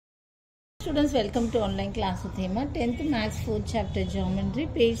Students, welcome to online class with Hema. 10th Maths 4th chapter Geometry,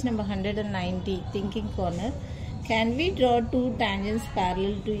 page number 190, Thinking Corner. Can we draw two tangents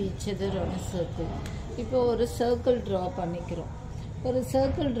parallel to each other on a circle? இப்போ ஒரு circle draw பண்ணிக்கிறோம். ஒரு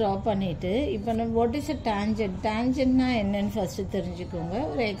circle draw பண்ணிட்டு இப்போ what is a tangent? Tangentனா என்னன்னு first தெரிஞ்சுக்கோங்க.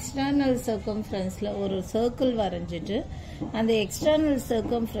 ஒரு external circumferenceல ஒரு circle வரைஞ்சிட்டு அந்த external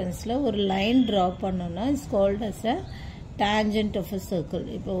circumferenceல ஒரு line draw பண்ணோம்னா is called as a tangent of a circle.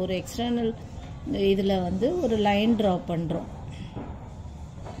 இப்போ ஒரு external இதுல வந்து ஒரு line draw பண்றோம்.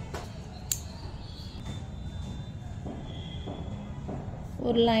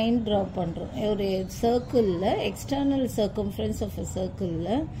 ஒரு லைன் டிரா பண்றோம். ஒரு சர்க்கிள்ல எக்ஸ்டர்னல் சர்க்கம்ஃபரன்ஸ் ஆஃப் a சர்க்கிள்ல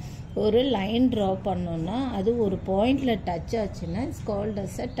ஒரு லைன் டிரா பண்ணோம்னா அது ஒரு பாயிண்ட்ல டச் ஆச்சுன்னா it's called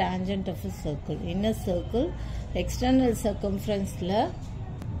as a tangent of a circle. In a circle external circumferenceல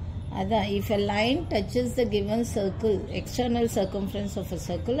அதான் if a line touches the given circle external circumference of a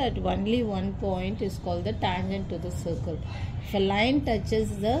circle at only one point is called the tangent to the circle. If a line touches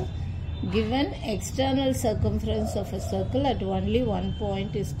the given external circumference of a circle at only one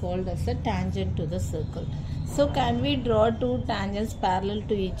point is called as a tangent to the circle. So can we draw two tangents parallel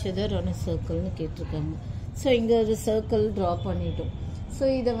to each other on a circle னு கேட்டிருக்காங்க. So இங்க ஒரு circle draw பண்ணிட்டோம். So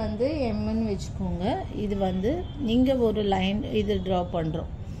இதை வந்து mன்னு வச்சுக்கோங்க. இது வந்து இங்க ஒரு லைன் இது draw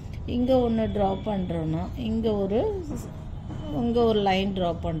பண்றோம். இங்க ஒன்னு draw பண்றோம்னா இங்க ஒரு லைன்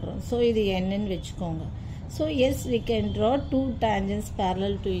draw பண்றோம். So இது n-ன்னு வெச்சுக்கோங்க. So yes, we can draw two tangents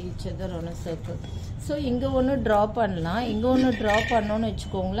parallel to each other on a circle. So இங்க ஒன்னு draw பண்ணலாம். இங்க ஒன்னு draw பண்ணோம்னு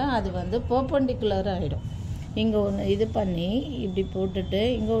வெச்சுக்கோங்களே அது வந்து perpendicular ஆயிடும். இங்க ஒன்னு இது பண்ணி இப்படி போட்டுட்டு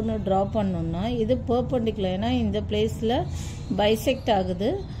இங்க ஒன்னு draw பண்ணோம்னா இது perpendicular ஏனா இந்த பிளேஸ்ல bisect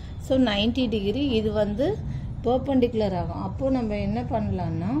ஆகுது. So 90 degree இது வந்து perpendicular ஆகும். அப்போ நம்ம என்ன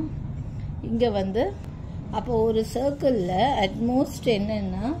பண்ணலாம்னா இங்க வந்து அப்போ ஒரு சர்க்கிள்ல at most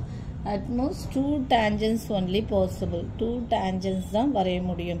என்னன்னா at most two tangents only possible. Two tangents தான் வரைய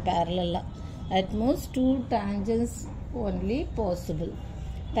முடியும் parallel. At most two tangents only possible.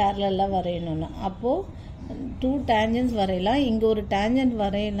 Parallel வரையணும்னா அப்போ two tangents வரையலாம். இங்க ஒரு tangent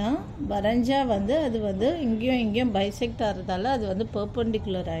வரையலாம். வரைஞ்சா வந்து அது வந்து இங்கேயும் bisect ஆறதால அது வந்து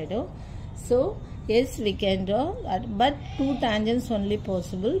perpendicular ஆயிடும். So yes, we can draw, but two tangents only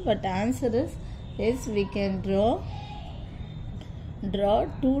possible. But answer is yes, we can draw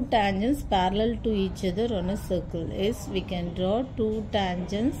two tangents parallel to each other on a circle. Yes, we can draw two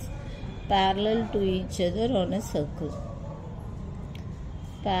tangents parallel to each other on a circle.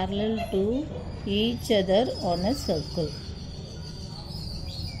 Parallel to each other on a circle.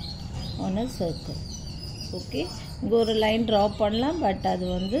 On a circle. Okay. இங்க ஒரு line draw பண்ணலாம். But அது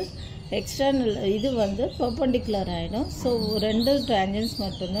வந்து external இது வந்து perpendicular ஆயிடும். So ரெண்டு tangents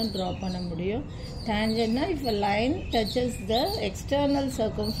மட்டும் தான் draw பண்ண முடியும். Tangentனா if a line touches the external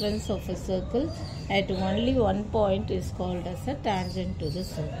circumference of a circle at only one point is called as a tangent to the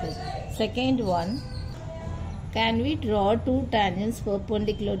circle. Second one, can we draw two tangents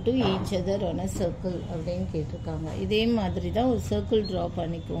perpendicular to each other on a circle அப்படினு கேட்டிருக்காங்க. இதே மாதிரி தான் ஒரு circle draw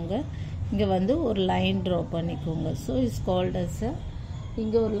பண்ணிக்கோங்க. இங்க வந்து ஒரு லைன் draw பண்ணிக்கோங்க. So is called as a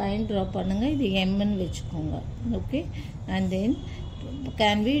இங்க ஒரு லைன் draw பண்ணுங்க. இது m-ன்னு வெச்சுக்கோங்க. Okay, and then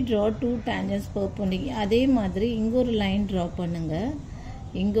can we draw two tangents perpendicular? அதே மாதிரி இங்க ஒரு லைன் draw பண்ணுங்க.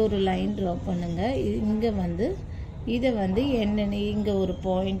 இங்க ஒரு லைன் draw பண்ணுங்க. இங்க வந்து இத வந்து n இங்க ஒரு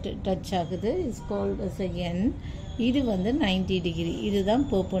பாயிண்ட் டச் ஆகுது is called as a n. இது வந்து 90 degree. இதுதான்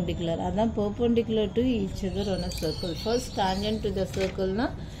perpendicular. அதான் perpendicular to each other on a circle. First tangent to the circle na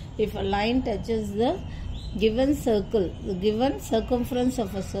if a line touches the given circle, the given circumference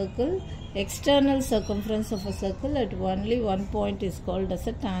of a circle, external circumference of a circle at only one point is called as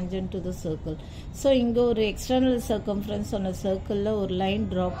a tangent to the circle. So இங்க ஒரு external circumference on a circle ல ஒரு line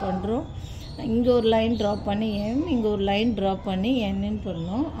draw பண்றோம். இங்க ஒரு line draw பண்ணி m, இங்க ஒரு line draw பண்ணி n ன்னு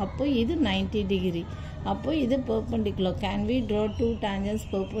பண்ணோம். அப்போ இது 90 degree. அப்போ இது perpendicular. Can we draw two tangents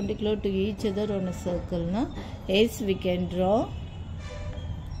perpendicular to each other on a circle na? Yes, we can draw.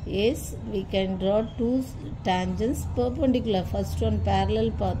 Yes, we can draw two tangents perpendicular. First one parallel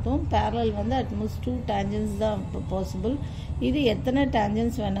பார்த்தோம். Parallel வந்து at most two tangents தான் possible. இது எத்தனை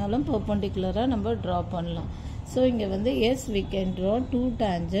tangents வேணாலும் perpendicular-ஆ நம்ம draw பண்ணலாம். So இங்க வந்து yes, we can draw two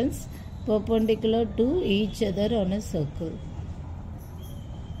tangents perpendicular to each other on a circle.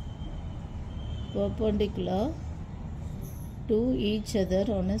 Perpendicular to each other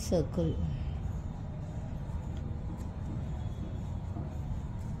on a circle.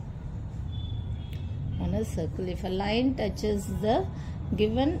 On a circle, if a line touches the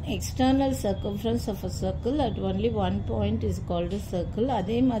given external circumference of a circle at only one point is called a circle.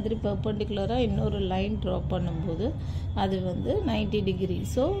 அதே மாதிரி perpendicular இன்னொரு line draw பண்ணும்போது அது வந்து 90 degree.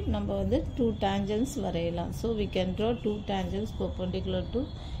 So நம்ம வந்து 2 tangents வரையலாம். So we can draw 2 tangents perpendicular to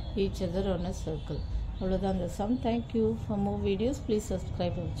each other on a circle. அவ்வளோதான் அந்த sum. Thank you. For more videos please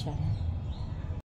subscribe our channel.